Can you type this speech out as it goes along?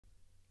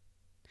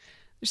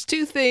There's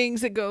two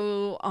things that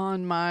go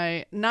on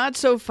my not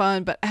so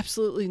fun, but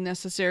absolutely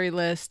necessary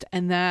list,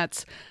 and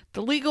that's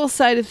the legal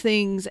side of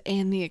things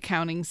and the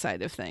accounting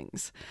side of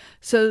things.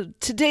 So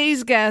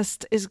today's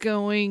guest is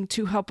going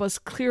to help us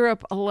clear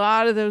up a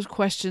lot of those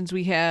questions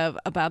we have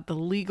about the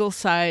legal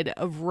side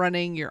of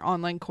running your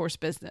online course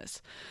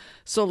business.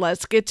 So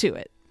let's get to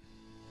it.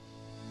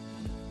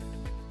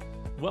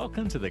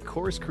 Welcome to the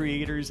Course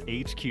Creators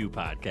HQ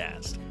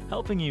podcast,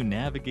 helping you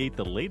navigate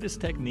the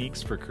latest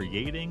techniques for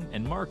creating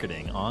and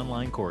marketing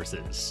online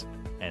courses.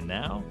 And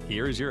now,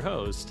 here's your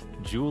host,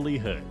 Julie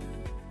Hood.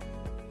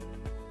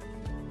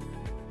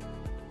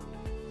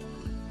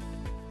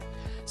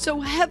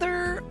 So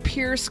Heather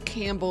Pearce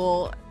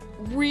Campbell,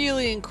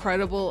 really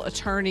incredible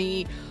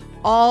attorney,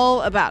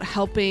 all about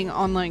helping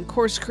online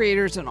course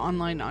creators and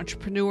online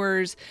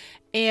entrepreneurs.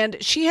 And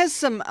she has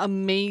some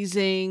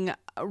amazing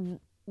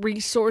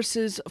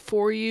resources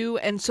for you.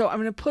 And so I'm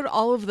going to put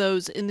all of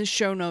those in the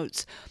show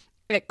notes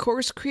at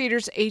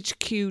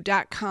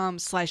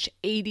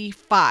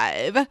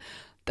coursecreatorshq.com/85.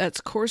 That's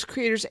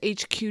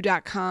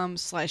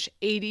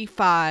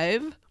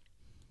coursecreatorshq.com/85.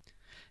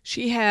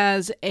 She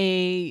has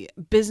a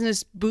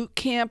business boot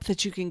camp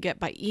that you can get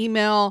by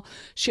email.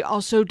 She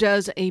also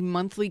does a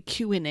monthly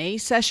Q&A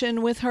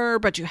session with her,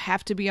 but you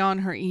have to be on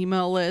her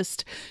email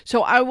list.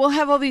 So I will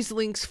have all these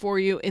links for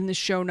you in the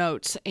show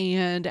notes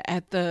and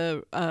at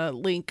the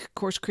link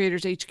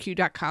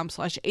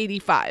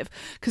coursecreatorshq.com/85,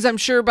 because I'm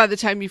sure by the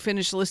time you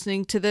finish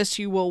listening to this,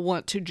 you will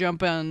want to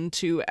jump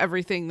into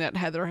everything that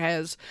Heather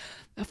has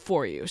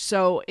for you.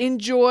 So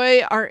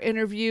enjoy our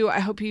interview. I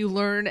hope you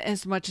learn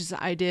as much as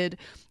I did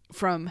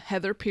from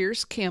Heather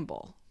Pearce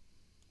Campbell.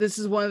 This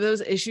is one of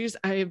those issues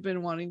I have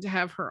been wanting to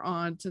have her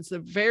on since the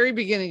very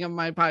beginning of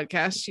my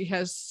podcast. She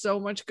has so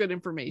much good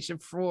information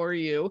for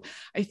you.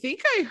 I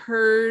think I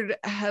heard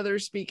Heather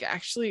speak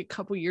actually a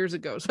couple years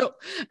ago. So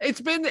it's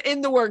been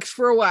in the works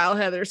for a while,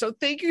 Heather. So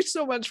thank you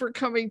so much for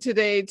coming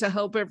today to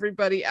help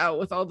everybody out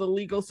with all the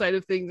legal side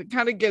of things and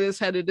kind of get us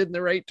headed in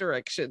the right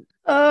direction.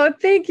 Oh,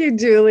 thank you,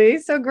 Julie.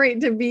 So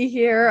great to be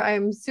here. I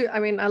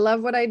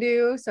love what I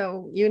do.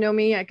 So you know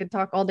me, I could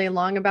talk all day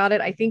long about it.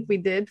 I think we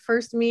did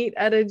first meet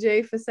at a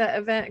Jay Facette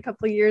event a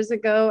couple of years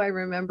ago. I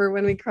remember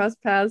when we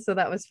crossed paths. So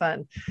that was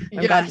fun.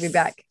 I'm glad to be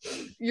back.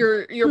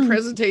 Your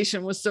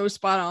presentation was so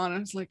spot on. I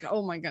was like,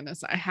 oh my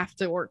goodness, I have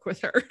to work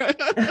with her.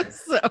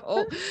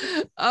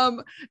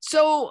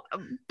 So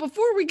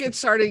before we get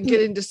started and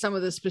get into some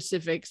of the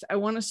specifics, I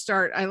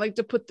like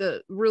to put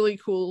the really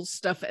cool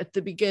stuff at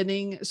the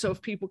beginning. So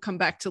if people come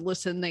back to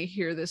listen, they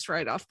hear this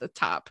right off the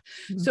top.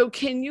 Mm-hmm. So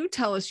can you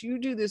tell us, you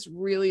do this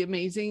really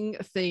amazing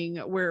thing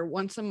where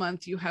once a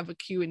month you have a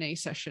Q&A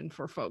session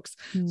for folks.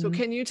 Mm-hmm. So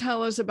can you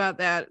tell us about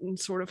that and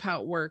sort of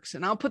how it works?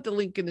 And I'll put the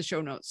link in the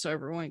show notes so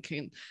everyone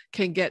can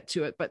get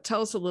to it, but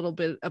tell us a little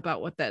bit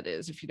about what that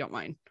is, if you don't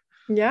mind.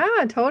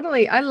 Yeah,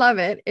 totally. I love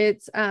it.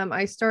 It's,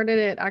 I started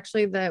it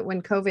actually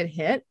when COVID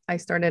hit, I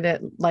started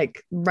it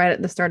like right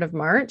at the start of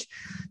March.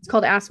 It's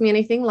called Ask Me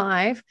Anything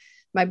Live.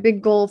 My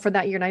big goal for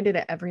that year, and I did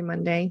it every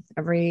Monday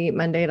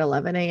at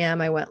 11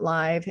 a.m. I went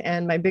live,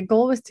 and my big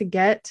goal was to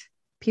get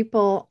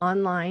people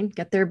online,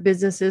 get their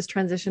businesses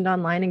transitioned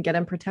online and get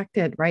them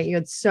protected, right? You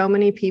had so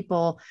many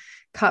people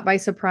caught by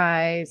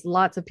surprise,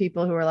 lots of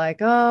people who were like,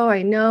 oh,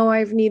 I know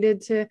I've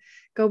needed to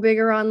go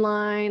bigger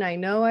online. I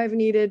know I've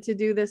needed to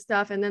do this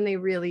stuff. And then they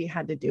really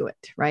had to do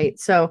it, right?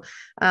 So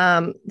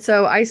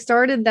I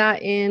started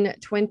that in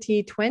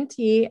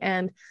 2020,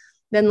 and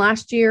then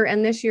last year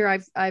and this year,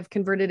 I've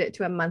converted it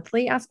to a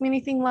monthly Ask Me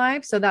Anything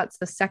Live. So that's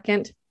the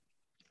second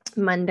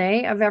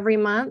Monday of every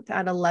month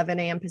at 11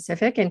 a.m.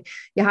 Pacific. And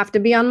you have to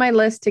be on my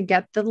list to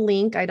get the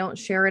link. I don't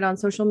share it on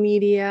social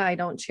media. I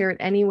don't share it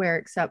anywhere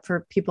except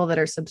for people that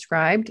are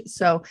subscribed.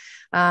 So,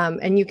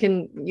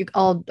 and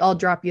I'll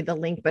drop you the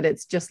link, but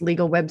it's just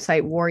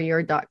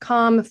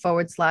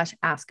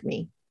legalwebsitewarrior.com/ask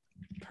me.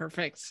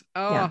 Perfect.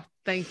 Oh, yeah.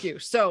 Thank you.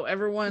 So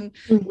everyone,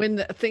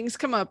 when things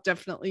come up,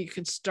 definitely you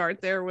can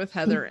start there with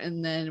Heather,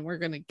 and then we're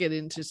going to get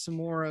into some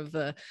more of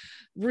the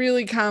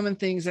really common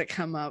things that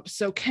come up.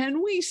 So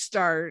can we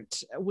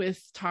start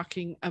with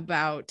talking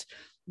about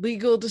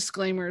legal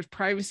disclaimers,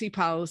 privacy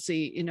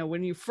policy? You know,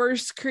 when you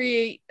first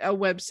create a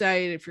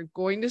website, if you're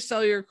going to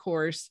sell your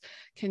course,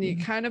 can you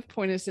kind of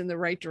point us in the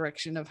right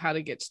direction of how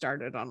to get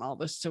started on all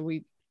this so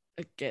we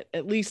get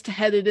at least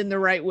headed in the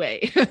right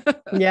way?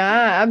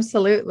 Yeah,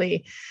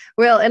 absolutely.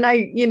 Well, and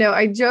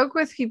I joke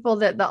with people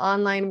that the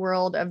online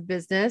world of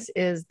business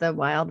is the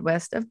Wild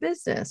West of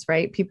business,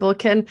 right? People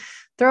can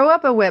throw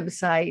up a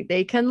website,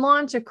 they can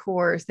launch a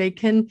course, they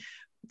can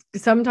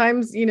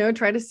sometimes,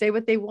 try to say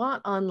what they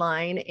want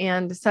online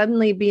and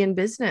suddenly be in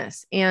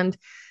business. And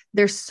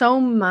there's so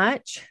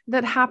much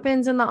that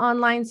happens in the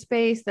online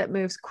space that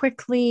moves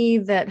quickly,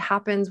 that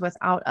happens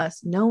without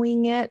us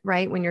knowing it,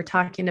 right? When you're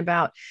talking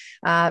about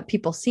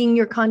people seeing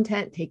your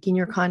content, taking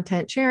your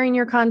content, sharing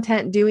your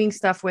content, doing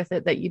stuff with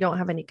it that you don't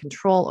have any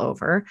control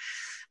over.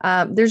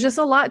 There's just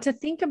a lot to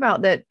think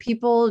about that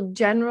people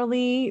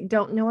generally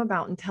don't know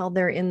about until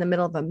they're in the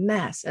middle of a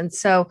mess. And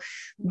so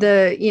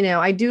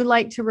I do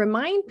like to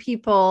remind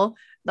people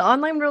the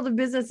online world of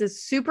business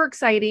is super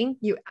exciting.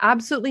 You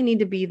absolutely need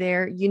to be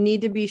there. You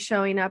need to be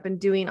showing up and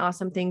doing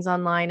awesome things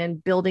online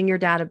and building your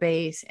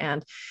database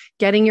and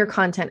getting your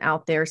content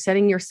out there,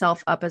 setting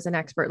yourself up as an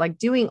expert, like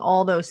doing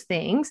all those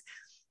things.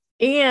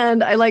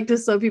 And I like to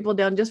slow people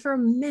down just for a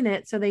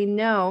minute so they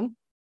know,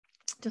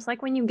 just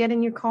like when you get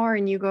in your car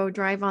and you go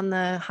drive on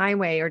the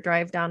highway or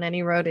drive down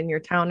any road in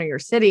your town or your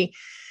city,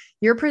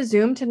 you're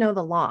presumed to know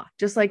the law,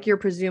 just like you're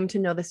presumed to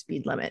know the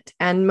speed limit.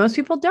 And most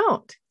people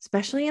don't,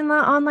 especially in the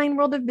online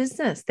world of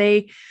business.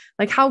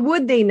 How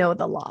would they know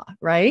the law,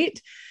 right?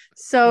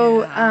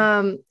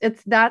 So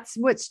that's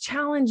what's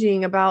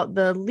challenging about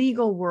the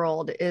legal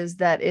world is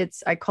that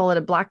I call it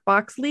a black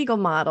box legal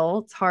model.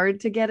 It's hard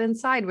to get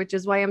inside, which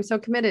is why I'm so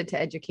committed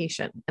to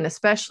education, and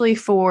especially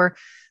for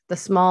the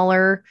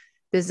smaller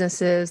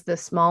businesses, the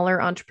smaller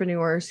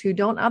entrepreneurs who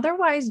don't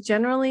otherwise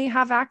generally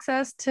have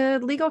access to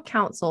legal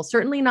counsel,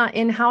 certainly not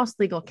in-house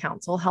legal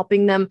counsel,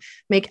 helping them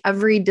make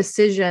every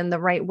decision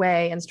the right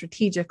way and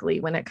strategically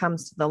when it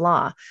comes to the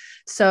law.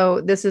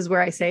 So this is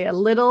where I say a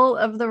little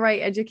of the right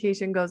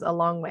education goes a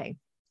long way.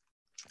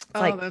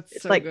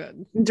 It's like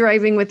good.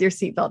 Driving with your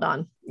seatbelt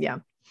on. Yeah.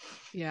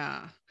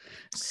 Yeah.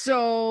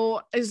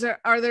 So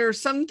are there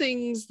some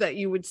things that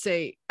you would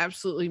say,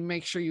 absolutely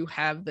make sure you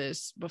have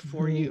this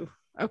before you?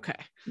 Okay.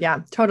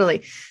 Yeah,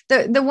 totally.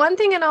 The one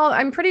thing, and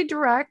I'm pretty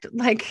direct,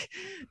 like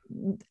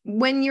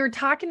when you're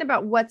talking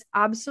about what's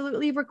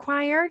absolutely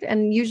required,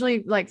 and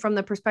usually like from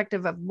the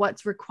perspective of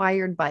what's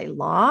required by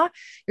law,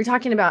 you're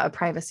talking about a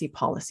privacy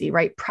policy,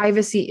 right?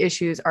 Privacy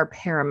issues are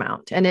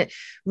paramount, and it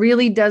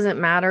really doesn't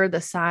matter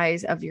the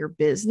size of your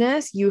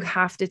business. You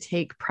have to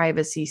take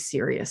privacy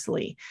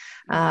seriously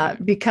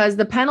because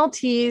the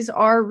penalties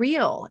are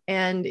real.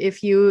 And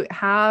if your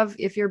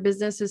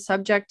business is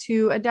subject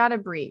to a data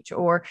breach,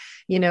 or,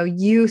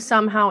 you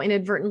somehow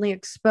inadvertently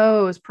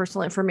expose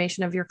personal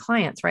information of your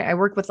clients, right? I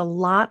work with a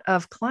lot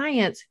of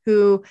clients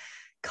who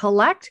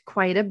collect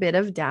quite a bit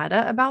of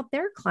data about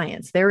their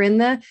clients. They're in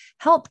the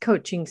health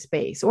coaching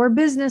space or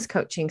business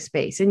coaching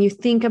space. And you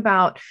think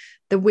about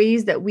the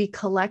ways that we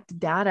collect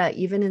data,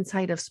 even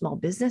inside of small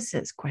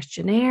businesses,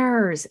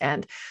 questionnaires,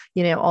 and,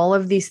 all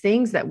of these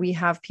things that we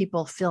have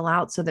people fill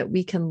out so that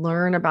we can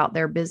learn about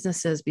their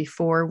businesses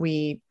before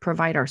we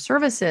provide our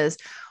services.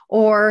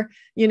 Or,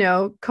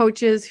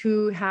 coaches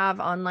who have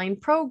online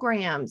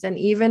programs and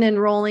even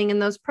enrolling in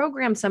those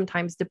programs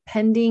sometimes,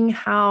 depending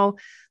how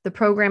the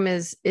program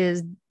is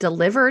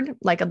delivered.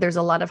 Like there's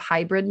a lot of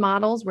hybrid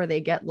models where they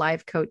get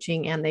live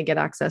coaching and they get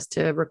access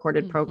to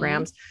recorded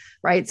programs,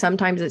 right?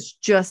 Sometimes it's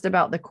just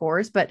about the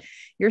course, but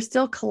you're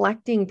still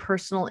collecting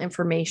personal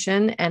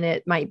information, and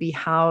it might be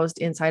housed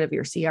inside of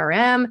your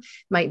CRM,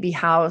 might be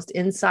housed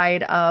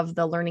inside of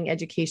the learning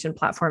education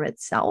platform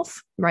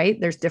itself, right?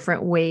 There's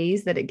different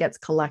ways that it gets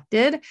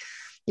collected.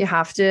 You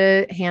have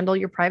to handle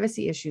your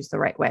privacy issues the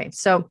right way.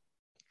 So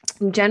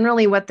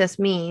generally what this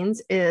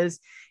means is,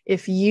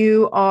 if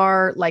you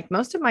are like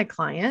most of my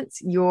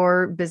clients,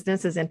 your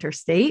business is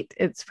interstate,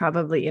 it's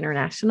probably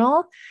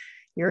international.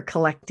 You're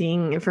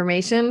collecting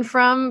information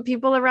from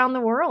people around the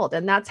world,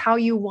 and that's how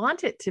you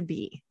want it to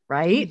be,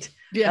 right?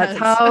 Yes.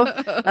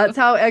 That's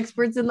how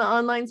experts in the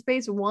online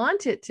space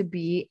want it to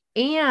be.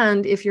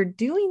 And if you're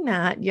doing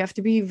that, you have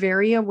to be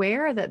very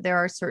aware that there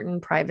are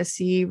certain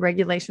privacy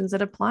regulations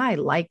that apply,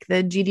 like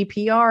the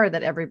GDPR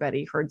that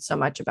everybody heard so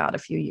much about a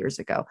few years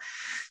ago.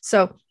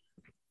 So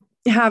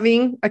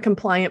having a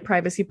compliant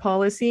privacy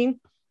policy,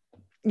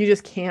 you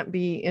just can't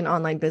be in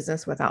online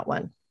business without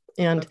one.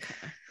 And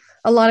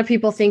a lot of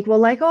people think, well,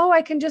 like, oh,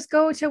 I can just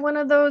go to one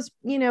of those,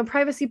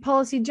 privacy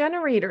policy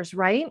generators,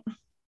 right?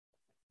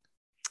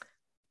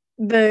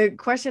 The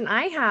question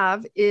I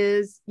have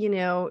is,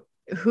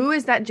 who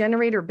is that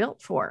generator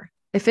built for?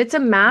 If it's a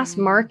mass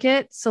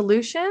market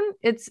solution,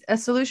 it's a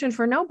solution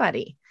for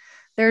nobody.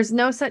 There's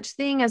no such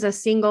thing as a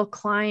single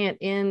client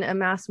in a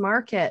mass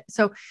market.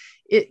 So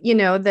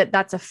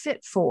that's a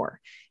fit for.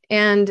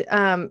 And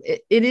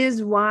it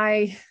is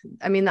why,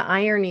 the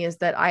irony is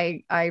that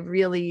I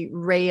really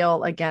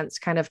rail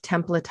against kind of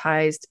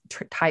templatized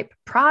type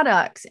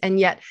products. And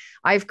yet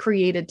I've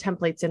created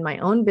templates in my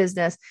own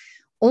business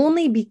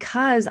only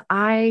because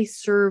I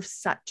serve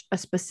such a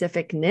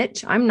specific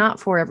niche. I'm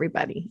not for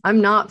everybody. I'm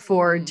not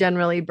for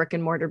generally brick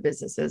and mortar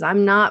businesses.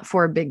 I'm not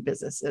for big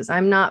businesses.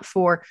 I'm not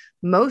for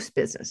most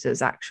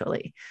businesses,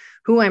 actually.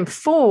 Who I'm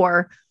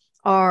for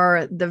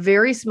are the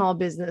very small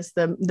business,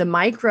 the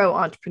micro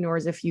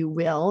entrepreneurs, if you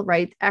will,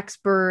 right?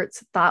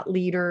 Experts, thought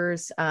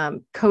leaders,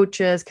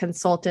 coaches,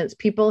 consultants,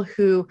 people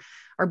who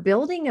are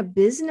building a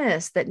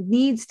business that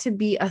needs to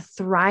be a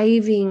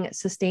thriving,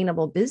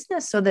 sustainable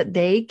business so that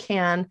they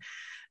can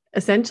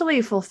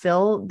essentially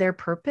fulfill their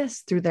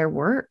purpose through their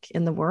work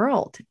in the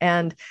world.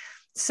 And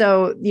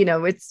so,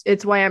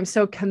 it's why I'm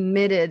so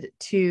committed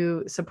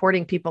to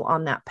supporting people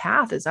on that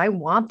path, is I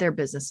want their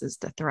businesses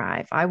to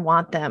thrive. I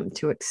want them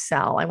to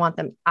excel. I want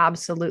them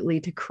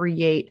absolutely to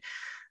create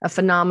a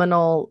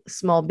phenomenal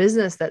small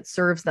business that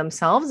serves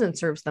themselves and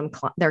serves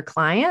their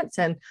clients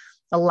and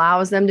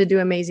allows them to do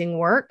amazing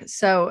work.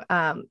 So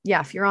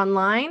if you're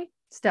online,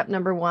 step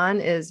number one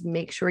is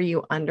make sure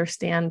you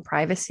understand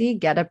privacy,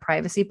 get a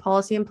privacy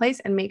policy in place,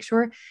 and make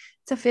sure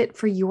it's a fit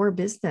for your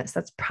business.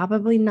 That's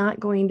probably not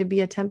going to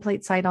be a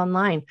template site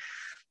online.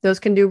 Those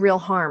can do real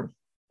harm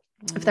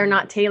if they're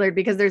not tailored,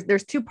 because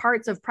there's two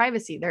parts of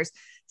privacy. There's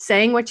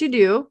saying what you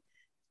do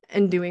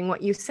and doing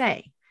what you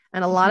say.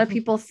 And a lot of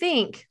people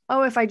think,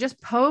 oh, if I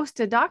just post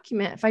a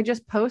document, if I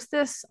just post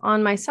this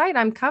on my site,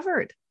 I'm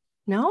covered.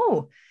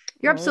 No,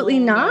 you're absolutely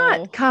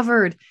not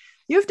covered.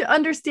 You have to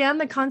understand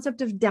the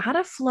concept of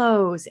data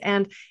flows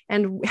and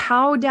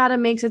how data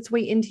makes its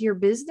way into your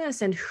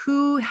business and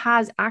who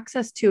has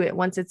access to it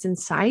once it's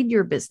inside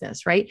your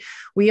business, right?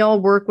 We all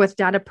work with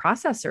data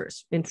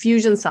processors,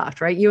 Infusionsoft,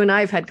 right? You and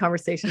I have had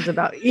conversations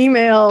about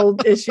email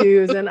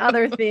issues and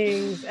other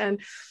things. And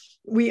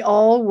we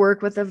all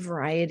work with a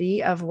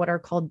variety of what are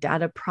called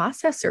data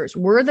processors.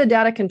 We're the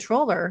data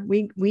controller.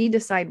 We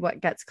decide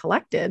what gets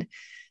collected.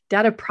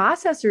 Data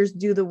processors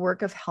do the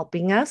work of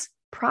helping us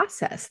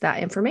process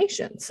that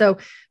information. So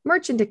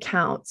merchant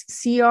accounts,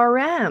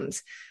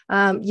 CRMs,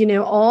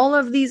 all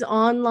of these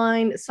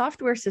online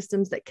software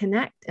systems that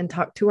connect and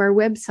talk to our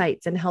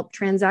websites and help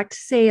transact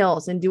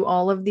sales and do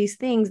all of these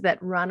things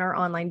that run our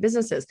online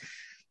businesses.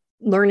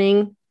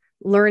 Learning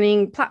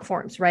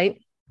platforms, right?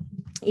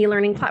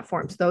 E-learning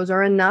platforms. Those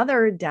are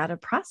another data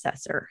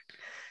processor.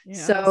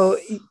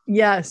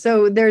 Yes.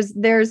 So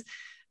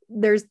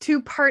there's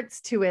two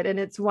parts to it. And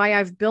it's why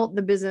I've built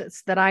the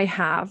business that I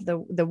have,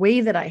 the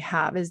way that I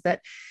have, is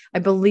that I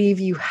believe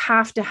you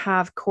have to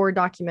have core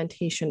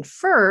documentation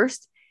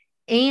first,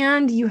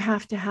 and you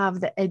have to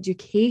have the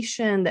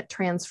education that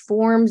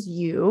transforms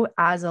you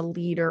as a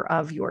leader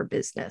of your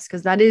business,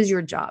 because that is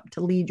your job,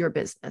 to lead your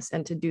business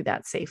and to do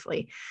that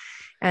safely.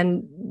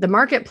 And the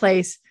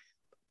marketplace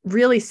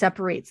really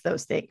separates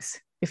those things.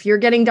 If you're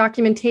getting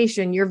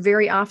documentation, you're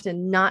very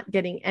often not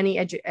getting any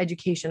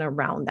education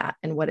around that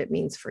and what it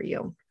means for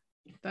you.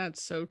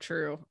 That's so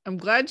true. I'm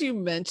glad you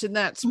mentioned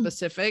that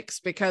specifics,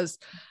 because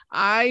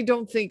I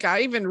don't think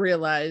I even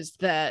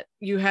realized that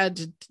you had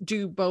to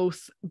do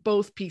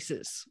both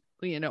pieces,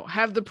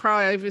 have the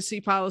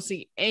privacy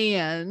policy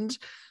and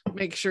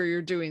make sure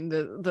you're doing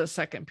the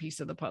second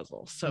piece of the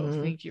puzzle. So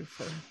Thank you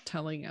for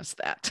telling us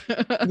that.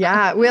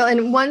 Yeah. Well,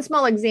 and one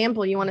small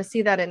example, you want to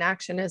see that in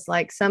action, is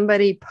like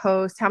somebody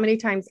posts, how many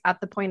times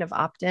at the point of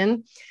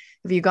opt-in,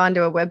 have you gone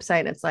to a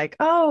website and it's like,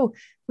 oh,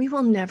 we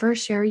will never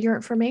share your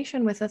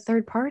information with a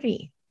third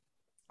party,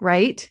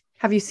 right?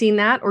 Have you seen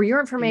that? Or your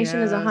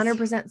information is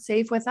 100%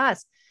 safe with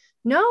us.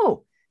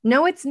 No,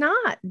 it's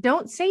not.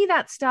 Don't say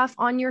that stuff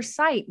on your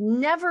site.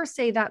 Never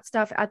say that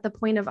stuff at the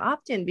point of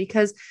opt-in,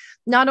 because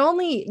not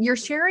only you're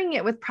sharing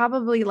it with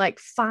probably like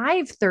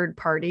 5 third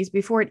parties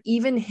before it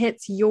even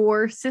hits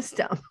your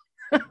system.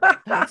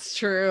 That's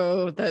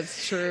true.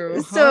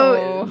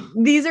 So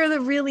these are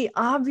the really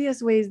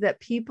obvious ways that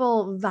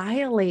people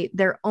violate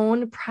their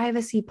own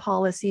privacy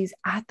policies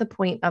at the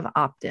point of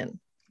opt-in.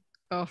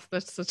 Oh,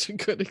 that's such a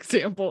good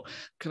example.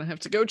 Gonna have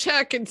to go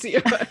check and see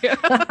if I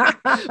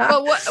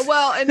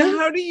and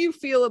how do you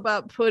feel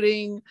about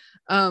putting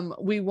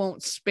we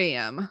won't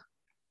spam?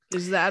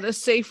 Is that a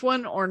safe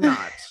one or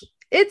not?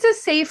 It's a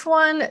safe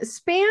one.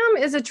 Spam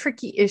is a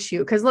tricky issue,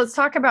 because let's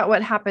talk about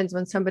what happens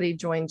when somebody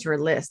joins your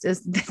list.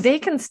 Is they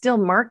can still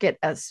mark it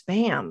as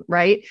spam,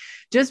 right?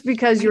 Just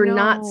because you're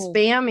not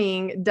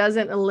spamming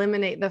doesn't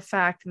eliminate the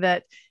fact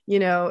that,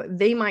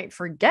 they might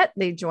forget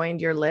they joined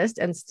your list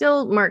and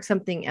still mark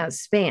something as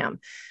spam.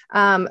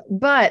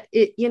 But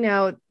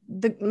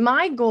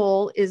my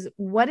goal is,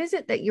 what is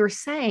it that you're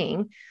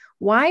saying?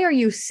 Why are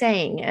you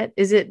saying it?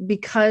 Is it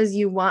because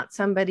you want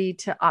somebody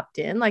to opt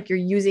in, like you're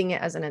using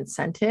it as an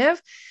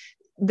incentive?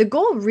 The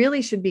goal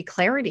really should be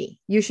clarity.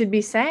 You should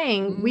be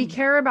saying, we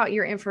care about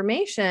your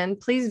information.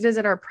 Please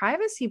visit our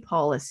privacy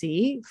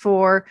policy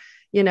for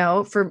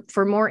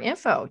more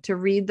info, to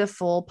read the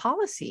full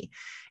policy.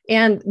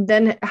 And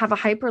then have a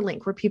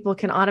hyperlink where people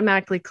can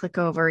automatically click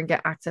over and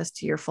get access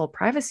to your full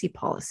privacy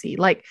policy.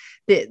 Like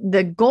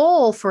the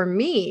goal for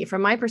me,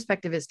 from my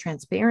perspective, is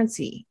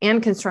transparency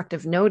and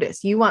constructive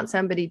notice. You want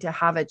somebody to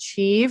have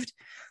achieved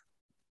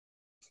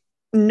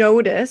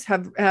notice,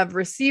 have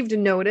received a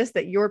notice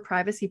that your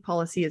privacy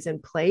policy is in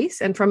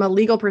place. And from a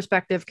legal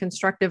perspective,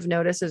 constructive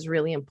notice is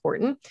really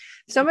important.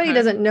 If somebody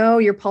doesn't know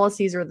your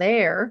policies are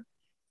there,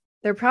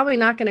 they're probably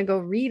not going to go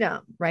read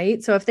them,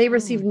 right? So if they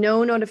receive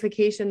no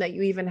notification that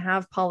you even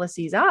have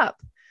policies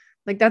up,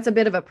 like that's a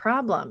bit of a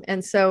problem.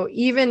 And so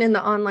even in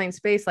the online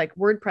space, like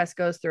WordPress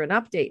goes through an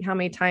update. How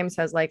many times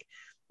has like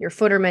your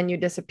footer menu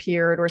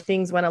disappeared, or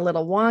things went a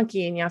little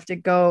wonky and you have to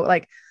go,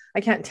 like, I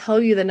can't tell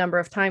you the number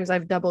of times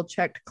I've double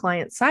checked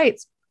client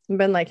sites and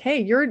been like,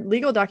 hey, your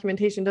legal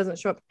documentation doesn't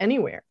show up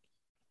anywhere.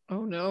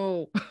 Oh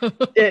no.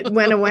 It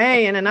went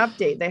away in an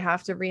update. They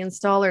have to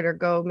reinstall it or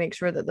go make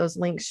sure that those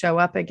links show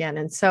up again.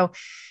 And so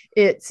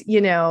it's,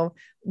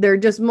 there are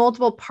just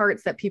multiple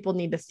parts that people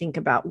need to think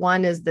about.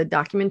 One is the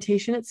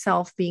documentation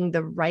itself being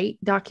the right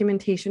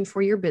documentation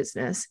for your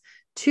business.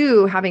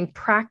 Two, having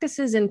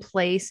practices in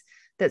place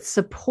that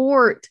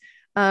support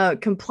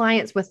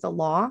compliance with the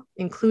law,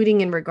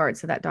 including in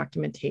regards to that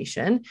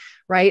documentation,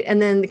 right?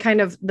 And then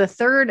kind of the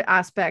third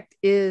aspect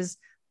is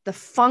the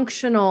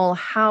functional,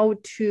 how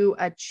to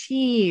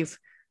achieve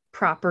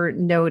proper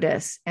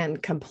notice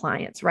and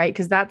compliance, right?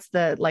 Because that's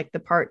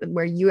the part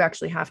where you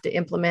actually have to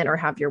implement or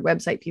have your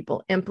website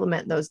people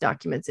implement those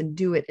documents and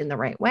do it in the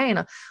right way. And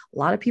a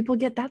lot of people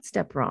get that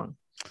step wrong.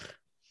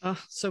 Oh,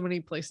 so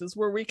many places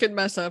where we can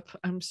mess up.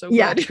 I'm so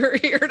glad you're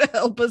here to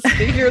help us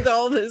figure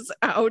all this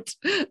out.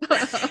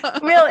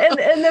 Well,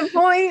 and the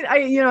point,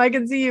 I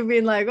can see you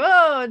being like,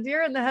 oh,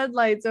 deer in the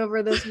headlights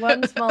over this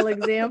one small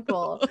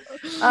example.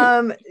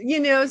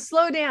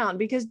 Slow down,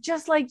 because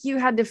just like you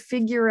had to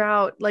figure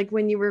out, like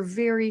when you were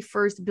very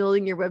first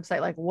building your website,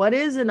 like what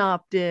is an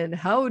opt-in?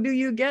 How do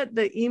you get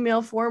the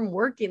email form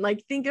working?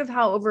 Like think of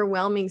how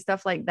overwhelming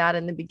stuff like that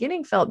in the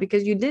beginning felt,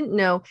 because you didn't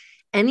know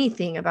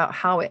anything about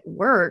how it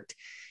worked.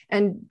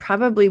 And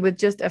probably with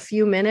just a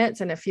few minutes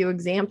and a few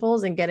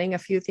examples and getting a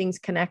few things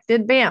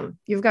connected, bam,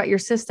 you've got your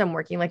system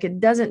working. Like it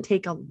doesn't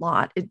take a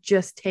lot. It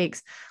just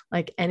takes,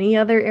 like any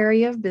other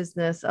area of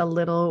business, a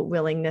little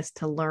willingness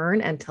to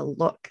learn and to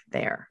look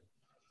there.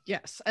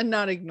 Yes, and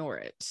not ignore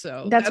it.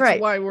 So that's right.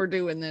 Why we're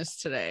doing this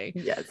today.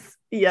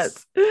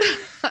 Yes.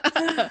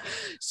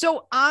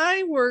 So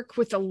I work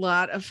with a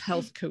lot of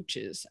health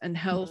coaches and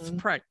health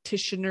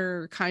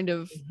practitioner kind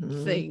of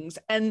things.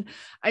 And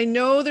I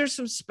know there's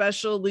some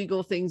special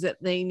legal things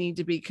that they need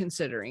to be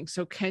considering.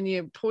 So can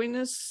you point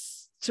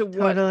us to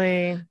what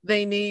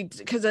they need?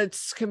 Because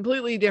it's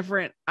completely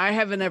different. I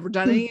haven't ever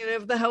done any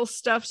of the health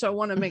stuff. So I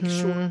want to make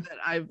sure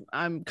that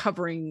I'm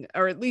covering,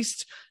 or at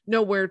least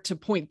know where to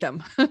point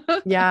them.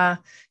 Yeah,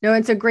 no,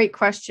 it's a great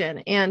question.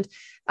 And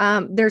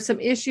there's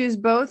some issues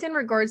both in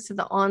regards to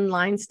the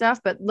online stuff,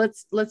 but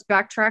let's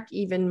backtrack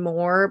even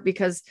more,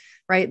 because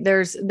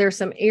there's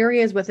some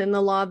areas within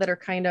the law that are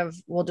kind of,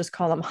 we'll just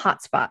call them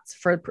hotspots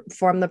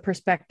from the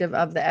perspective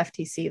of the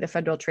FTC, the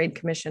Federal Trade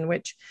Commission,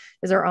 which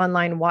is our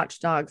online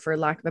watchdog, for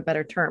lack of a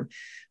better term,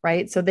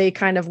 right? So they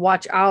kind of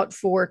watch out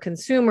for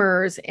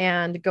consumers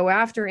and go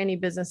after any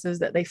businesses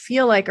that they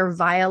feel like are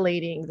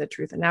violating the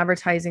truth in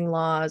advertising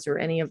laws or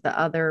any of the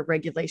other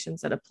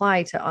regulations that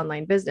apply to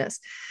online business.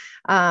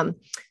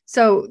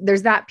 So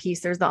there's that piece.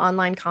 There's the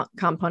online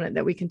component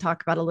that we can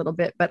talk about a little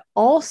bit, but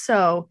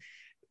also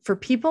for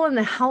people in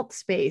the health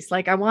space,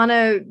 like I want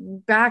to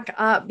back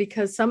up,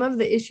 because some of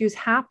the issues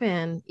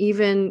happen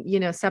even,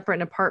 separate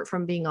and apart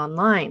from being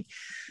online.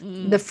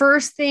 The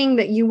first thing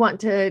that you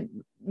want to,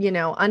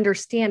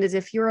 understand is,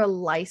 if you're a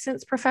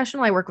licensed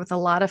professional, I work with a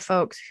lot of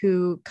folks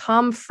who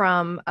come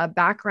from a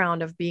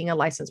background of being a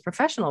licensed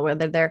professional,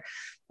 whether they're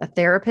a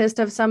therapist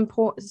of some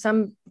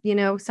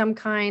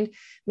kind,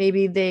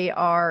 maybe they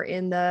are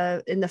in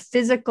the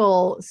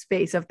physical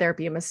space of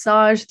therapy, a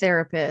massage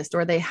therapist,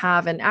 or they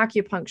have an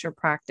acupuncture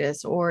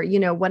practice, or,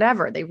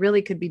 whatever. They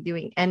really could be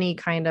doing any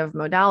kind of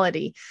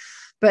modality.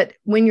 But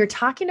when you're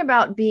talking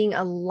about being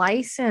a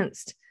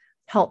licensed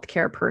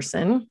healthcare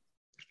person,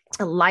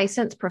 a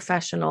licensed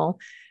professional,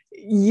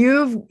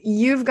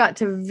 you've got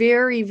to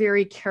very,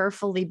 very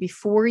carefully,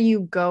 before you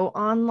go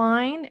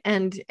online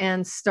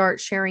and start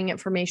sharing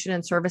information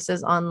and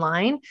services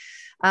online,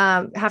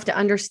 have to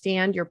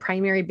understand your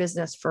primary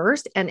business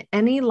first and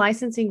any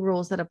licensing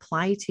rules that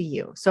apply to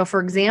you. So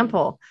for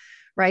example,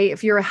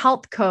 if you're a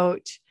health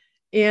coach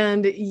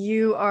and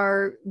you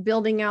are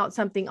building out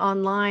something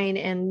online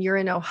and you're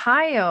in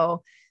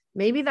Ohio,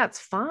 maybe that's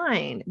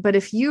fine. But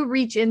if you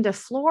reach into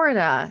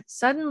Florida,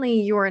 suddenly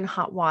you're in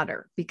hot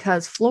water,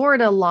 because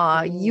Florida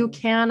law, you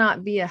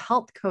cannot be a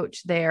health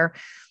coach there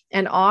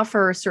and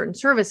offer certain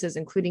services,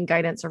 including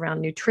guidance around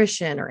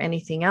nutrition or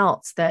anything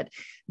else that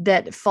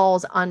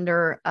falls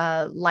under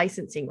a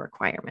licensing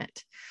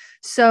requirement.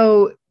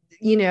 So,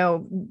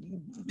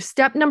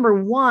 step number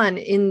one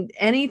in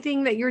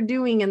anything that you're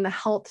doing in the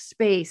health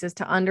space is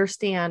to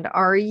understand,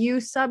 are you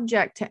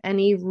subject to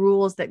any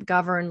rules that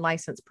govern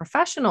licensed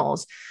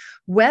professionals?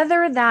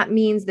 Whether that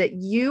means that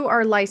you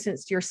are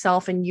licensed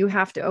yourself and you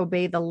have to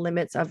obey the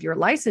limits of your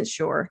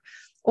licensure,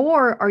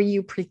 or are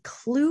you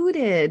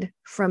precluded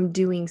from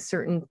doing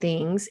certain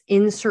things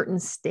in certain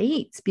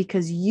states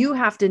because you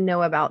have to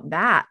know about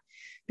that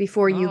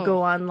before you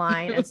go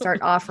online and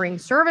start offering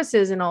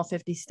services in all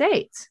 50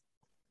 states.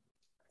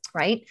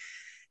 Right?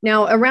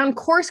 Now, around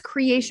course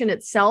creation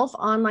itself,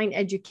 online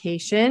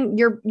education,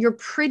 you're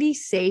pretty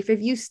safe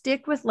if you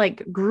stick with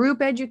like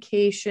group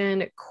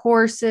education,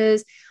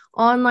 courses,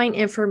 online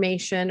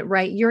information,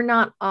 right? You're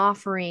not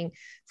offering,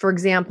 for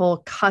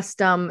example,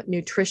 custom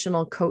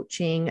nutritional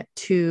coaching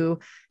to,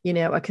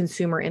 a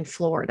consumer in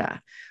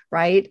Florida,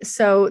 right?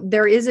 So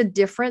there is a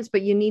difference,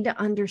 but you need to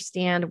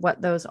understand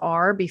what those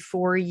are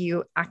before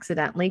you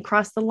accidentally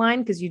cross the line,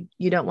 because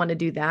you don't want to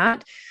do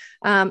that.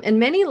 And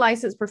many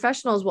licensed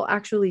professionals will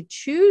actually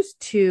choose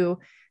to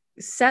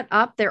set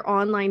up their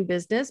online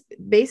business,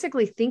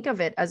 basically think of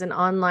it as an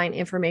online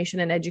information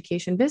and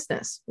education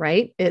business,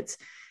 right? It's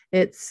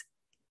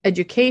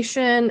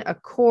education, a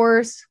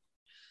course.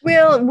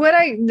 Well,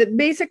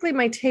 basically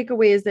my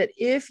takeaway is that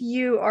if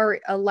you are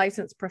a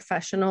licensed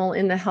professional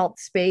in the health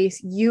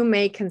space, you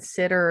may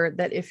consider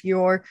that if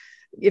you're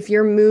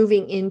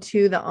moving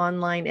into the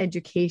online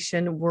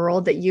education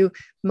world,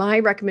 my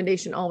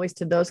recommendation always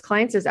to those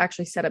clients is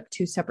actually set up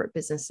 2 separate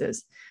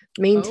businesses.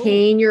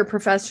 Maintain your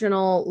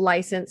professional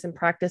license and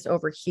practice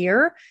over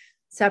here.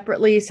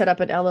 Separately, set up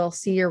an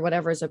LLC or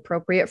whatever is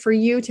appropriate for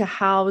you to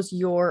house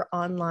your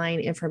online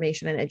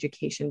information and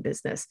education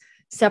business,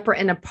 separate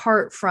and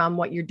apart from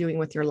what you're doing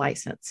with your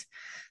license.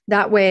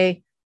 That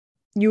way,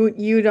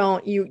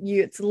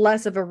 it's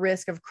less of a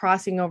risk of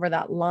crossing over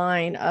that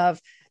line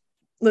of,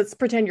 let's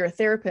pretend you're a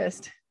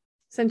therapist,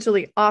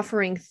 essentially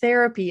offering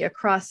therapy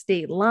across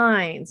state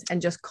lines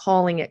and just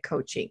calling it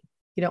coaching.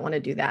 You don't want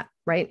to do that,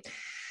 right?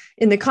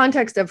 In the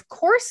context of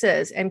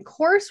courses and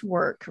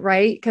coursework,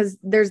 right? Because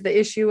there's the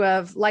issue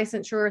of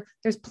licensure.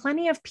 There's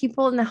plenty of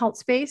people in the health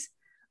space.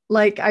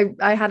 Like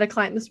I had a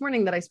client this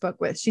morning that I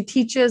spoke with. She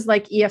teaches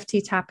like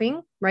EFT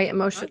tapping, right?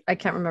 Emotion. I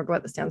can't remember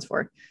what that stands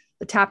for.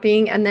 The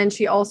tapping. And then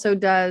she also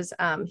does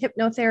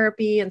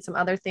hypnotherapy and some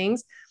other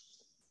things.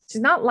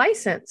 She's not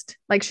licensed.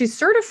 Like, she's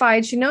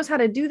certified. She knows how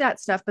to do that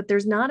stuff, but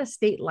there's not a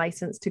state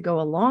license to go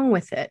along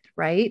with it,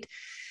 right?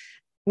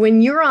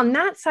 When you're on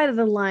that side of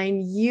the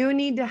line, you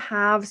need to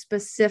have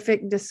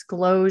specific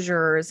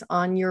disclosures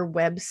on your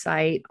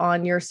website,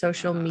 on your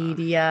social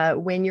media,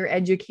 when you're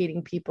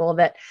educating people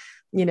that,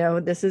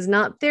 this is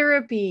not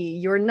therapy.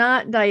 You're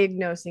not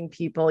diagnosing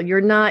people.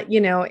 You're not,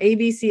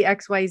 ABC,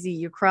 XYZ.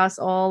 You cross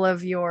all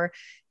of your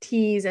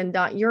T's and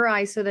dot your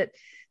I's so that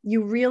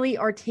you really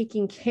are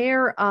taking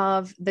care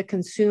of the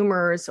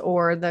consumers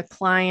or the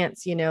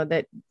clients,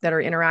 that are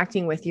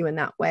interacting with you in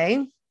that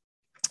way,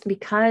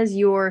 because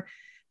you're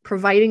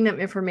providing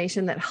them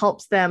information that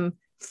helps them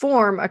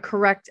form a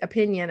correct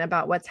opinion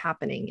about what's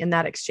happening in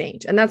that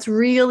exchange. And that's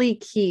really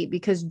key,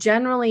 because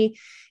generally,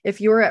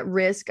 if you're at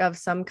risk of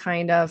some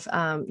kind of,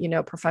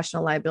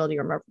 professional liability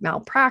or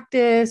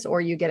malpractice, or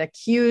you get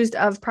accused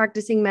of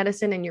practicing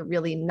medicine and you're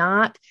really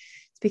not,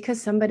 it's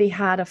because somebody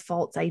had a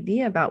false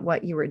idea about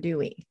what you were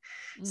doing.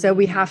 Mm-hmm. So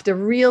we have to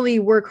really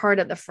work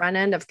hard at the front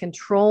end of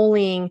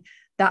controlling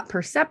that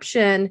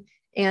perception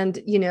and,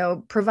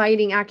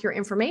 providing accurate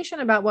information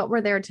about what we're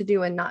there to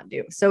do and not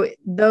do. So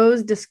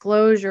those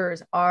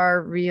disclosures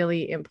are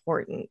really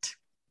important.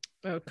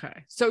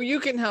 Okay. So you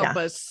can help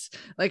us,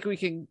 like we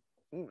can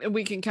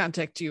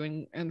contact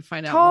you and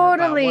find out more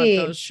about what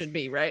those should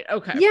be, right?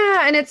 Okay.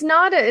 Yeah. And it's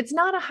not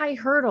a high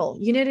hurdle.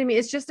 You know what I mean?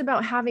 It's just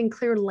about having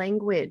clear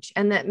language,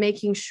 and that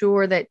making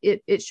sure that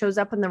it shows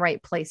up in the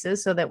right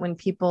places, so that when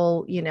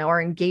people,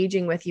 are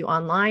engaging with you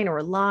online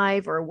or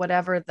live or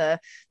whatever the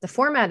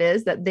format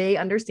is, that they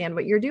understand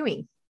what you're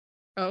doing.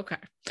 Okay.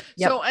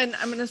 Yep. So, and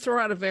I'm going to throw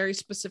out a very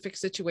specific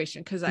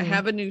situation, because I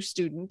have a new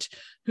student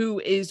who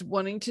is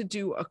wanting to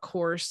do a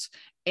course,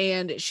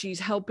 and she's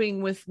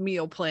helping with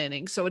meal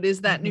planning. So it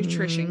is that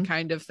nutrition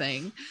kind of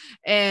thing.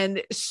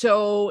 And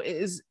so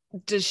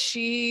does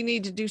she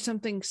need to do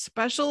something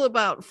special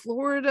about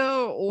Florida,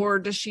 or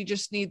does she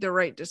just need the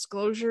right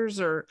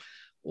disclosures, or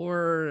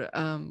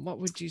what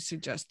would you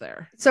suggest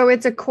there? So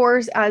it's a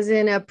course as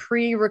in a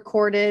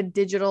pre-recorded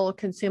digital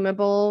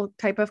consumable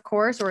type of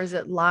course, or is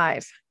it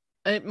live?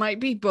 It might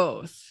be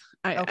both.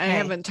 I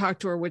haven't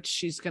talked to her which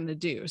she's going to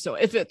do. So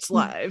if it's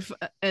live,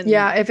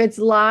 if it's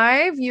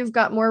live, you've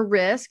got more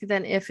risk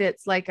than if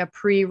it's like a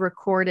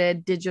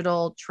pre-recorded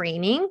digital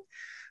training,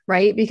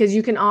 right? Because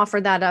you can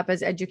offer that up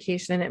as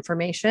education and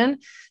information.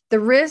 The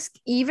risk,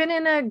 even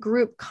in a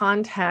group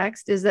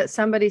context, is that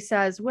somebody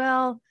says,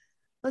 well,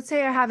 let's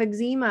say I have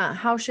eczema.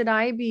 How should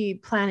I be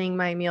planning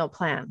my meal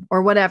plan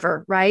or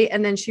whatever, right?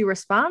 And then she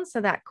responds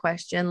to that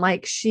question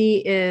like she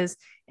is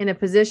in a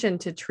position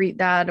to treat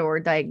that or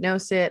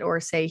diagnose it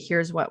or say,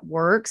 here's what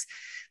works.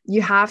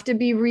 You have to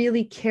be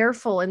really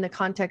careful in the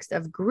context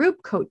of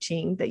group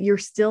coaching that you're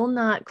still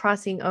not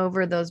crossing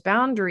over those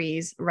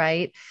boundaries,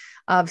 right?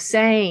 Of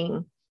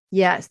saying,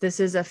 yes, this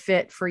is a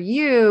fit for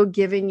you,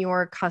 given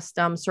your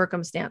custom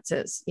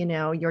circumstances,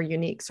 your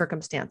unique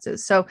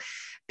circumstances. So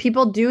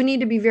people do need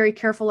to be very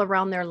careful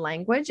around their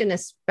language, and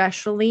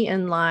especially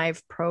in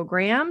live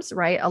programs,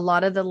 right? A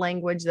lot of the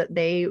language that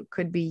they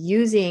could be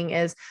using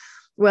is,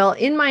 well,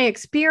 in my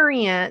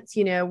experience,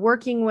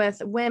 working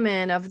with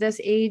women of this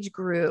age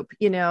group,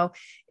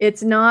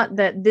 it's not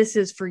that this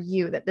is for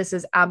you, that this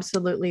is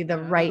absolutely the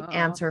right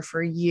answer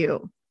for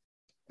you.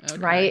 Okay.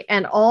 Right.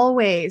 And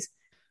always,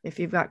 if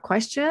you've got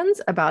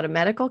questions about a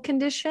medical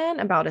condition,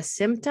 about a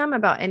symptom,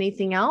 about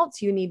anything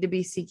else, you need to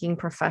be seeking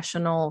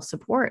professional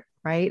support,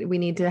 right? We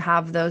need to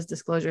have those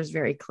disclosures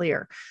very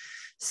clear.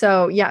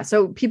 So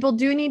people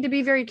do need to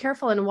be very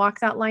careful and walk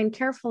that line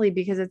carefully,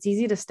 because it's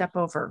easy to step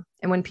over.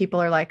 And when people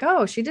are like,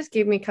 oh, she just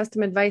gave me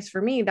custom advice for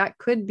me, that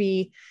could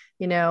be,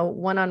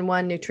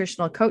 one-on-one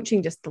nutritional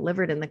coaching just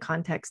delivered in the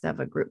context of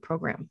a group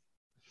program.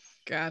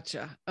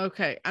 Gotcha.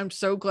 Okay. I'm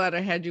so glad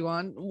I had you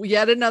on.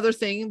 Yet another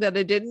thing that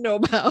I didn't know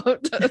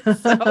about.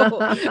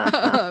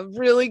 So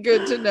really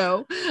good to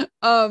know.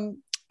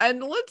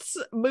 And let's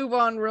move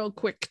on real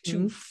quick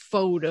to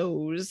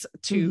photos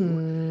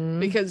too,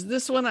 because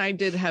this one I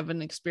did have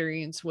an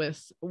experience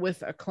with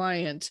a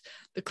client.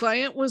 The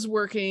client was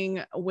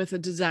working with a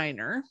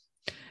designer,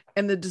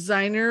 and the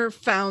designer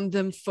found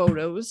them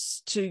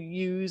photos to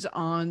use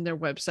on their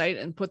website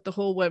and put the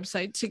whole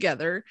website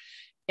together.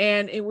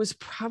 And it was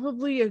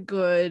probably a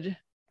good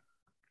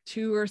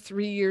 2 or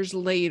 3 years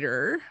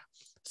later,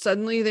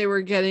 suddenly they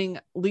were getting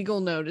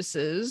legal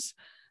notices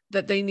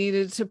that they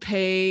needed to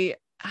pay,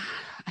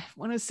 I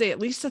want to say at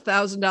least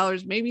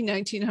 $1,000, maybe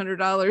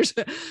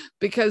 $1,900,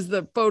 because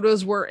the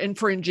photos were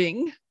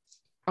infringing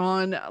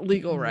on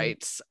legal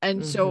rights.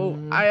 And so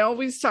I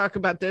always talk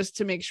about this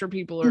to make sure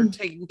people are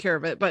taking care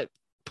of it, but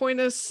point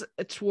us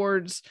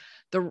towards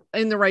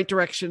in the right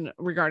direction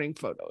regarding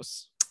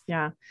photos.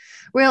 Yeah.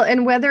 Well,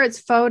 and whether it's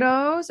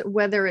photos,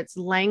 whether it's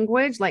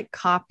language like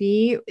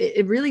copy,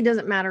 it really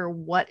doesn't matter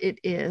what it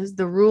is.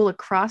 The rule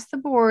across the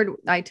board,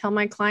 I tell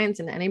my clients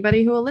and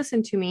anybody who will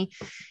listen to me,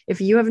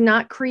 if you have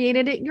not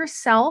created it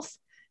yourself,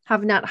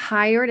 have not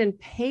hired and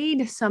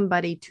paid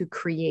somebody to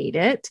create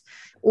it,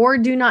 or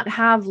do not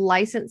have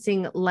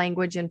licensing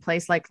language in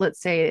place, like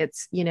let's say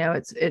it's,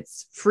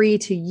 it's free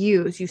to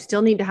use, you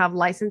still need to have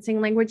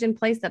licensing language in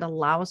place that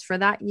allows for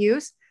that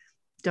use.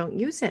 Don't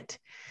use it.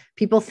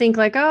 People think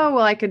like, oh,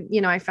 well, I could,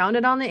 I found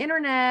it on the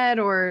internet,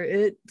 or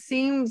it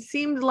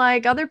seemed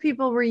like other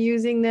people were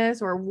using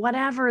this, or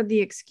whatever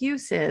the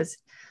excuse is.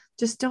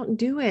 Just don't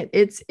do it.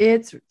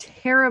 It's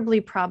terribly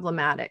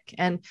problematic.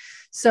 And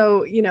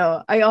so,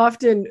 I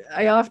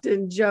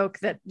often joke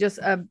that just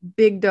a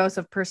big dose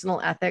of personal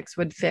ethics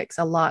would fix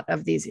a lot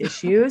of these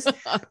issues.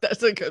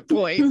 That's a good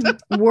point.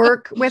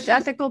 Work with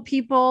ethical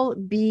people,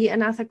 be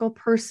an ethical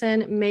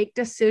person, make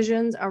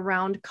decisions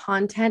around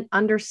content,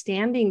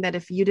 understanding that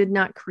if you did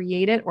not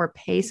create it or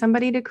pay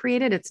somebody to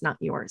create it, it's not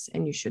yours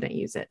and you shouldn't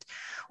use it,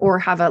 or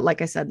have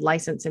like I said,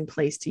 license in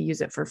place to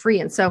use it for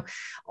free. And so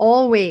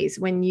always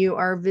when you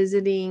are visiting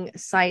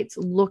sites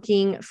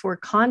looking for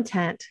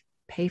content,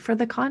 pay for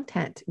the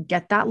content,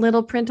 get that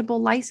little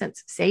printable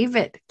license, save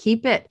it,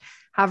 keep it,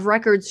 have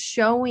records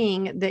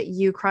showing that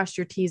you crossed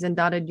your T's and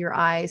dotted your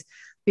I's,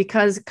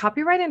 because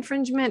copyright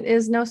infringement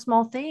is no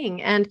small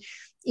thing. And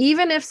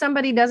even if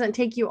somebody doesn't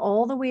take you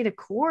all the way to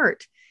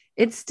court,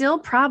 it's still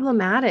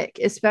problematic,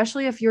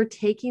 especially if you're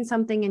taking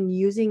something and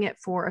using it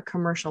for a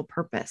commercial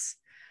purpose.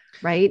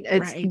 Right?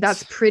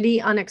 That's pretty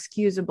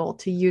unexcusable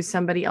to use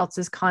somebody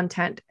else's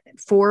content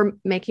for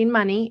making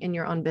money in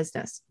your own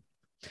business.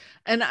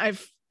 And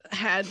I've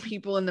had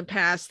people in the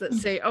past that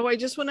say, oh, I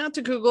just went out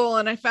to Google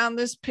and I found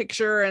this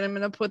picture and I'm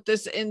going to put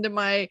this into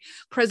my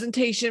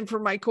presentation for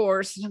my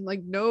course. And I'm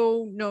like,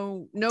 no.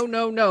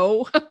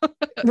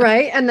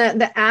 Right. And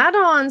the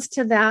add-ons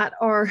to that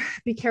are,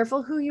 be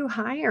careful who you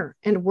hire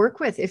and work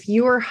with. If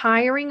you are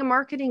hiring a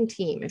marketing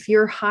team, if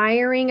you're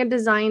hiring a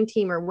design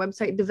team or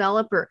website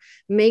developer,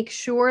 make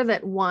sure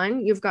that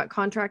one, you've got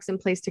contracts in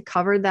place to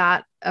cover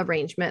that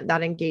arrangement,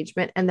 that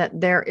engagement, and that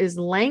there is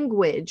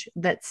language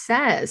that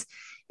says,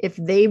 if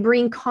they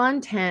bring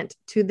content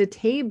to the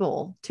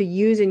table to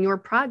use in your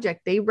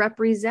project, they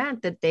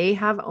represent that they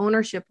have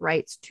ownership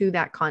rights to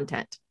that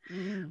content,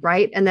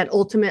 right? And that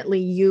ultimately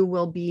you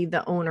will be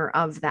the owner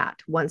of that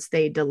once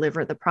they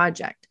deliver the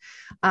project.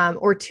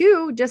 Or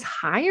two, just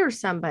hire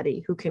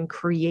somebody who can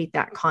create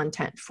that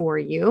content for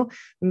you.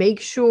 Make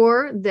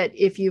sure that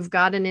if you've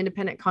got an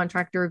independent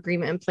contractor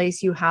agreement in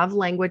place, you have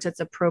language that's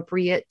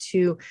appropriate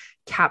to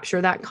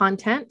capture that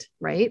content,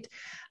 right?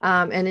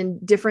 And in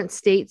different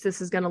states,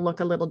 this is going to look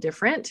a little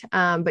different,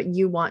 but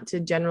you want to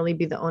generally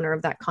be the owner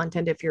of that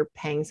content if you're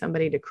paying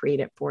somebody to create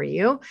it for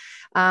you.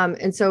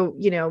 And so,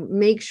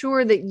 make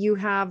sure that you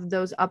have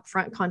those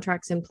upfront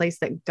contracts in place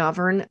that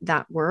govern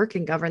that work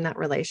and govern that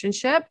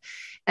relationship.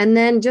 And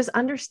then just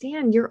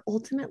understand you're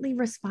ultimately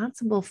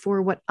responsible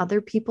for what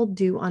other people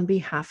do on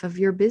behalf of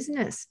your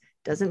business.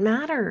 Doesn't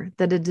matter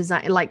that a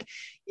design, like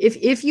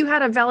if you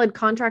had a valid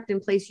contract in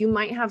place, you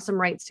might have some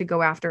rights to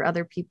go after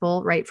other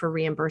people, right? For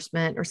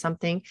reimbursement or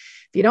something.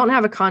 If you don't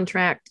have a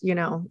contract,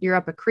 you're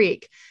up a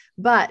creek.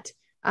 But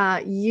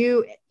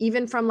you,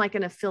 even from like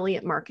an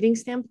affiliate marketing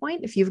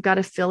standpoint, if you've got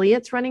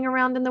affiliates running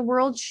around in the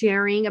world,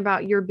 sharing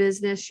about your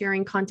business,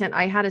 sharing content.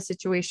 I had a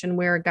situation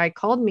where a guy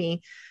called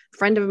me, a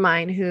friend of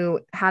mine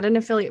who had an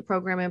affiliate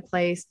program in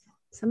place.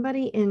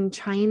 Somebody in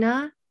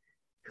China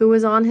who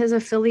was on his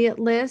affiliate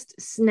list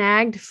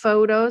snagged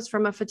photos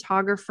from a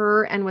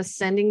photographer and was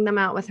sending them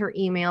out with her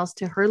emails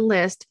to her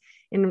list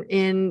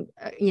in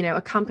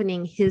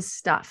accompanying his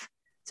stuff.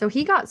 So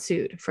he got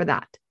sued for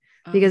that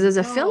because his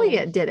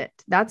affiliate did it.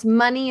 That's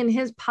money in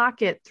his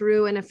pocket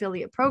through an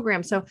affiliate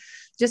program. So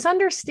just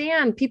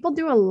understand, people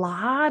do a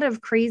lot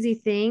of crazy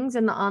things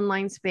in the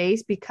online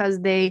space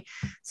because they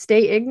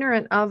stay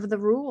ignorant of the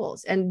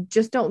rules, and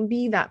just don't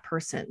be that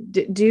person.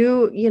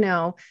 Do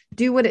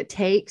what it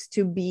takes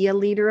to be a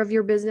leader of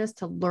your business,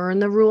 to learn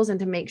the rules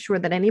and to make sure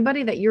that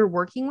anybody that you're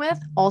working with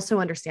also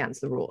understands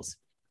the rules.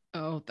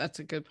 Oh, that's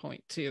a good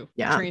point too.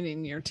 Yeah.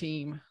 Training your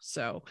team.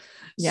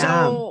 Yeah.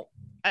 So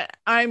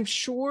I'm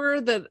sure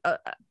that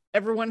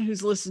everyone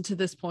who's listened to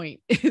this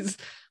point is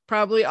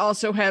probably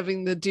also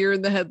having the deer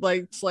in the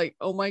headlights, like,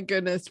 oh my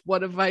goodness,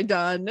 what have I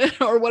done?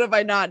 Or what have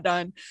I not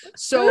done?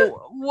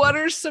 So what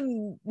are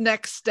some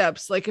next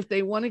steps? Like if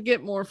they want to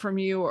get more from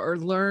you or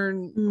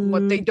learn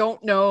what they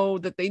don't know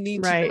that they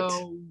need to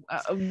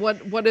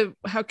know,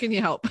 how can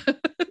you help?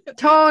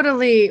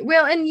 Totally.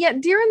 Well, and yet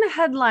deer in the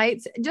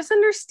headlights, just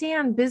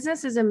understand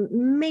business is a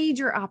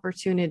major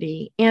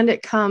opportunity and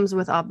it comes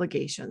with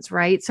obligations,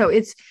 right? So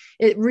it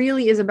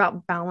really is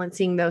about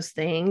balancing those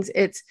things.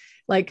 It's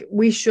like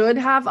we should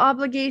have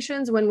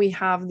obligations when we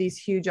have these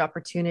huge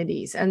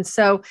opportunities. And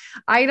so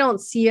I don't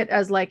see it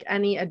as like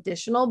any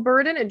additional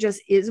burden. It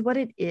just is what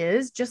it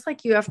is. Just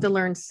like you have to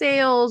learn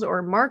sales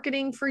or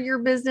marketing for your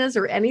business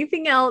or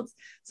anything else.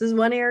 This is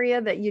one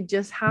area that you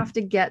just have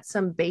to get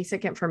some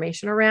basic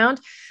information around.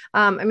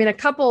 I mean, a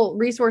couple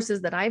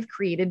resources that I've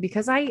created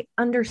because I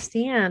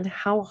understand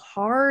how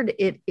hard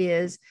it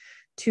is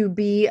to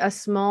be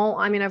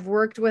I've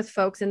worked with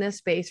folks in this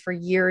space for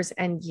years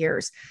and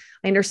years.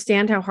 I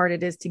understand how hard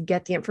it is to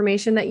get the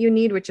information that you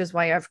need, which is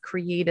why I've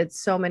created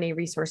so many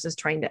resources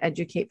trying to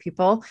educate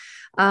people.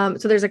 So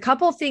there's a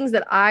couple things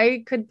that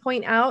I could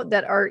point out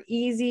that are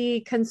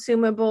easy,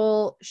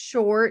 consumable,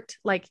 short,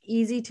 like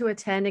easy to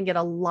attend and get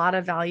a lot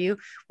of value.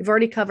 We've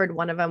already covered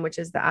one of them, which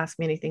is the Ask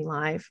Me Anything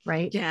Live,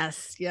 right?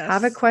 Yes.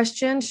 Have a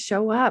question,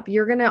 show up.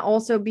 You're going to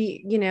also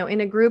be,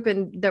 in a group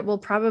and that will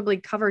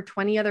probably cover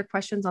 20 other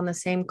questions on the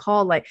same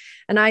call.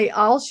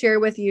 I'll share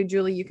with you,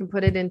 Julie, you can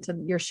put it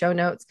into your show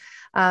notes.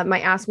 My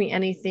Ask Me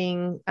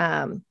Anything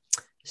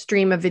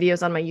stream of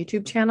videos on my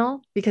YouTube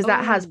channel, because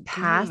that has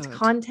past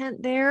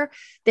content there.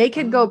 They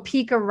could go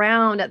peek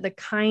around at the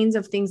kinds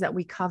of things that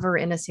we cover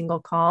in a single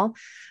call.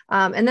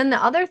 And then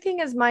the other thing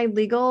is my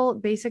Legal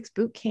Basics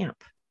Bootcamp,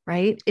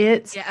 right?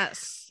 It's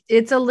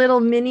a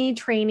little mini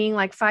training,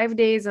 like 5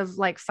 days of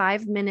like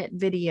 5-minute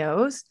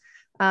videos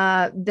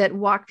that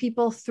walk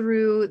people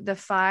through the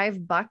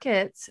 5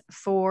 buckets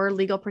for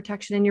legal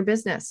protection in your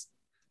business.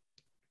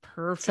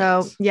 Perfect.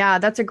 So yeah,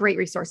 that's a great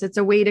resource. It's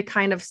a way to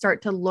kind of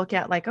start to look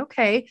at like,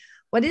 okay,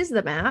 what is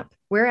the map?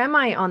 Where am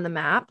I on the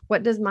map?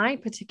 What does my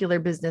particular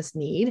business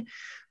need?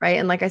 Right.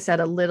 And like I said,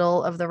 a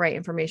little of the right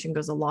information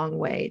goes a long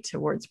way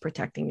towards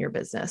protecting your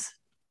business.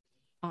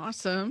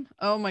 Awesome.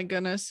 Oh my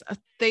goodness.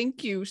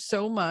 Thank you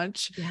so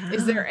much. Yeah.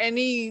 Is there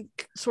any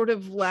sort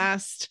of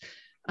last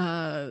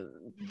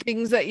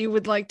things that you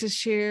would like to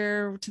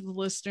share to the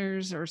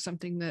listeners, or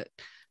something that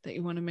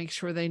you want to make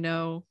sure they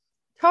know?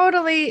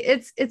 Totally.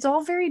 It's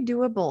all very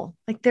doable.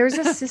 Like there's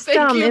a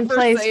system in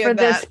place for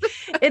this.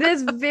 It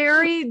is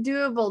very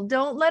doable.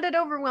 Don't let it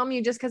overwhelm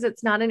you just because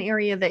it's not an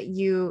area that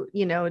you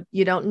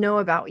don't know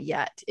about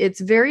yet. It's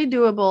very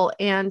doable.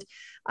 And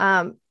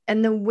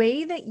the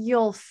way that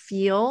you'll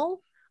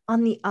feel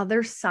on the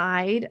other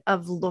side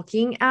of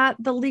looking at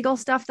the legal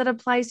stuff that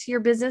applies to your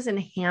business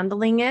and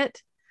handling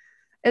it,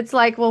 it's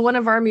like, well, one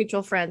of our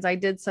mutual friends, I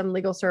did some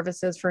legal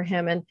services for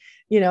him and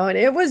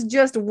it was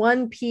just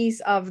one piece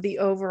of the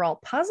overall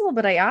puzzle.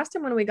 But I asked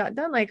him when we got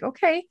done, like,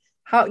 okay,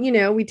 how,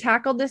 we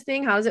tackled this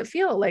thing. How does it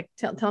feel? Like,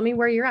 tell me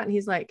where you're at. And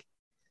he's like,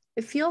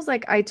 it feels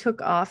like I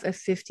took off a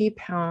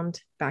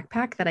 50-pound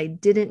backpack that I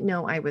didn't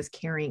know I was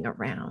carrying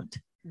around.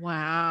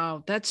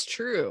 Wow, that's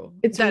true.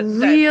 It's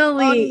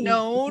really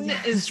unknown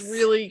is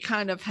really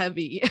kind of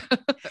heavy.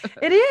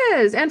 It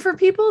is. And for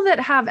people that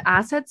have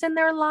assets in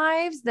their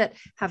lives, that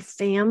have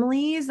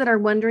families that are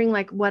wondering,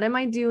 like, what am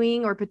I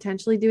doing or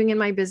potentially doing in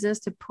my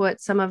business to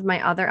put some of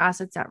my other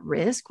assets at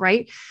risk,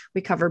 right? We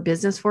cover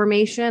business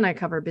formation. I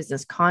cover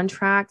business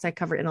contracts. I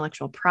cover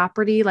intellectual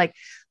property. Like,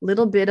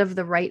 little bit of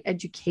the right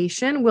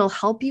education will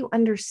help you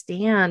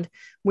understand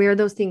where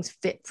those things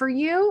fit for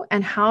you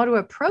and how to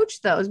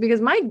approach those. Because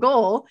my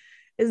goal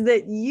is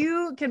that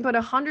you can put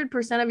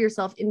 100% of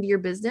yourself into your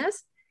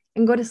business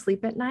and go to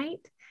sleep at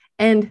night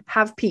and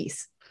have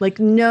peace. Like,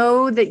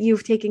 know that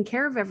you've taken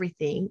care of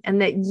everything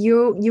and that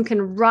you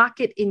can rock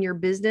it in your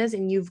business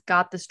and you've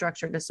got the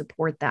structure to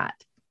support that.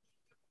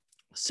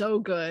 So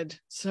good.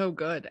 So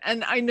good.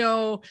 And I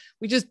know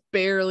we just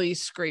barely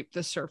scraped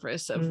the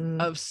surface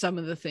of some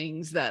of the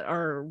things that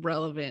are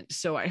relevant.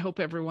 So I hope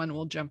everyone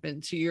will jump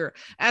into your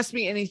Ask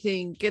Me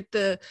Anything, get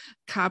the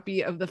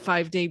copy of the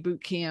 5-day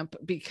boot camp,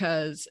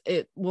 because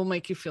it will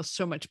make you feel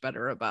so much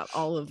better about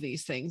all of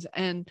these things.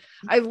 And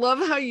I love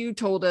how you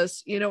told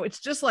us, it's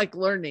just like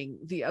learning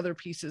the other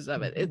pieces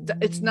of it.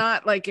 It's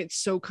not like it's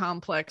so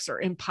complex or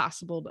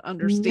impossible to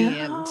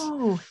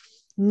understand.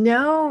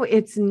 No,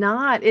 it's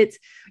not. It's,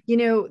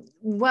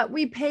 what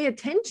we pay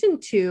attention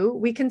to,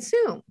 we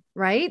consume,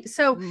 right?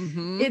 So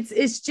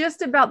it's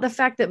just about the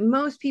fact that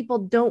most people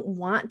don't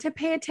want to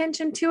pay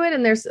attention to it.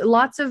 And there's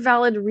lots of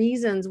valid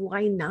reasons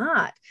why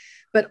not.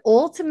 But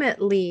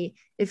ultimately,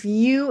 if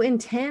you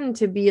intend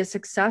to be a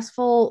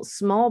successful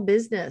small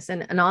business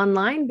and an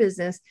online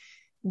business,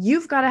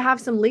 you've got to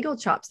have some legal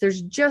chops.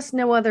 There's just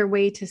no other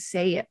way to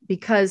say it,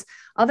 because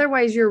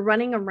otherwise you're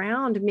running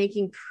around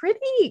making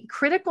pretty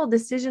critical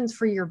decisions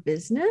for your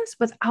business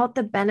without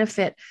the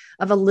benefit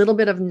of a little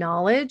bit of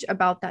knowledge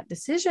about that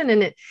decision.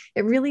 And it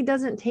really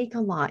doesn't take a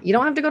lot. You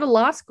don't have to go to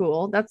law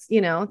school. That's,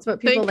 it's what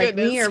people like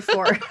me are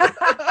for.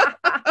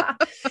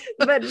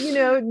 But,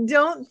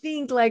 don't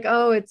think like,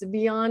 oh, it's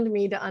beyond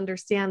me to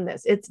understand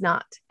this. It's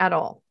not at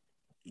all.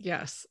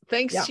 Yes.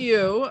 Thanks to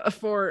you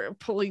for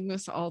pulling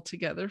this all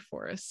together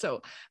for us.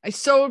 So I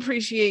so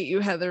appreciate you,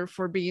 Heather,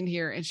 for being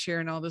here and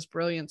sharing all this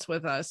brilliance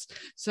with us.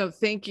 So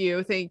thank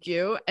you. Thank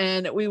you.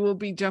 And we will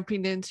be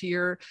jumping into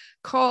your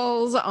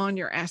calls on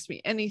your Ask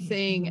Me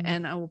Anything. Mm-hmm.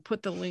 And I will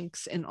put the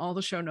links in all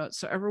the show notes.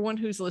 So everyone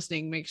who's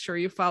listening, make sure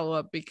you follow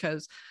up,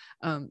 because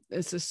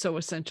this is so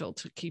essential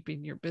to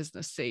keeping your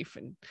business safe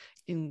and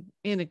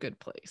in a good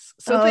place.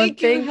 So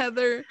thank you,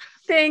 Heather.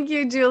 Thank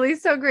you, Julie.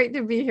 So great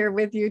to be here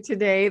with you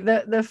today.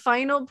 The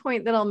final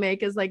point that I'll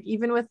make is, like,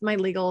 even with my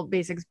Legal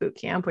Basics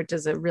Bootcamp, which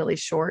is a really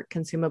short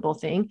consumable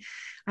thing,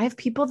 I have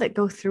people that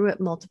go through it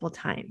multiple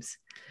times.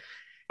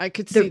 I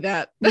could see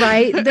that.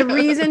 Right. The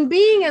reason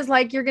being is,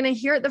 like, you're going to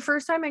hear it the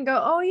first time and go,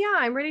 oh yeah,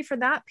 I'm ready for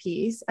that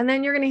piece. And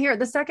then you're going to hear it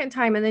the second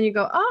time. And then you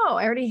go, oh,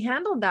 I already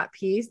handled that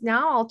piece.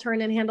 Now I'll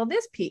turn and handle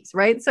this piece.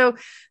 Right. So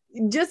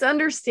just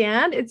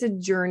understand it's a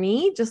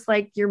journey, just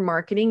like your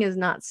marketing is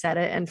not set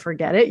it and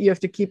forget it. You have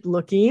to keep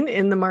looking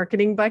in the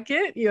marketing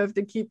bucket. You have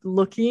to keep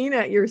looking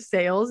at your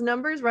sales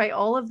numbers, right?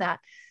 All of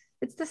that.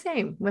 It's the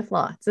same with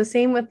law. It's the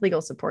same with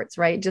legal supports,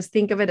 right? Just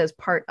think of it as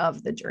part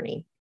of the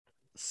journey.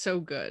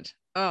 So good.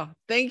 Oh,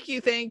 thank you.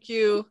 Thank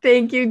you.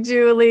 Thank you,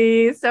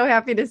 Julie. So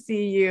happy to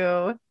see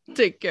you.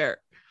 Take care.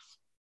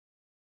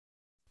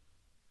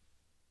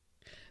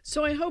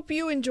 So I hope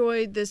you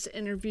enjoyed this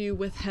interview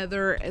with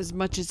Heather as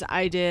much as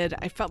I did.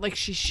 I felt like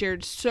she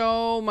shared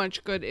so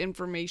much good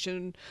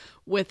information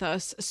with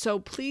us. So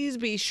please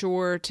be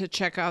sure to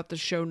check out the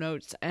show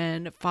notes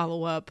and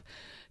follow up.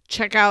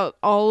 Check out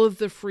all of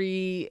the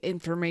free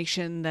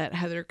information that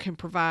Heather can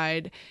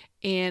provide.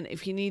 And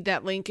if you need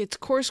that link, it's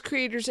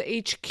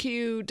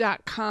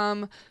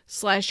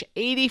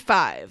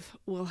coursecreatorshq.com/85.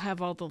 We'll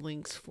have all the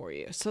links for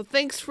you. So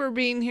thanks for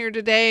being here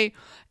today.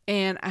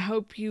 And I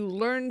hope you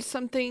learned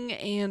something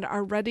and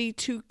are ready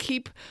to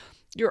keep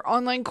your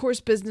online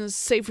course business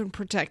safe and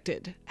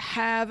protected.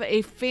 Have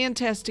a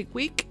fantastic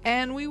week,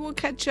 and we will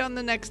catch you on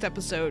the next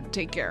episode.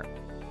 Take care.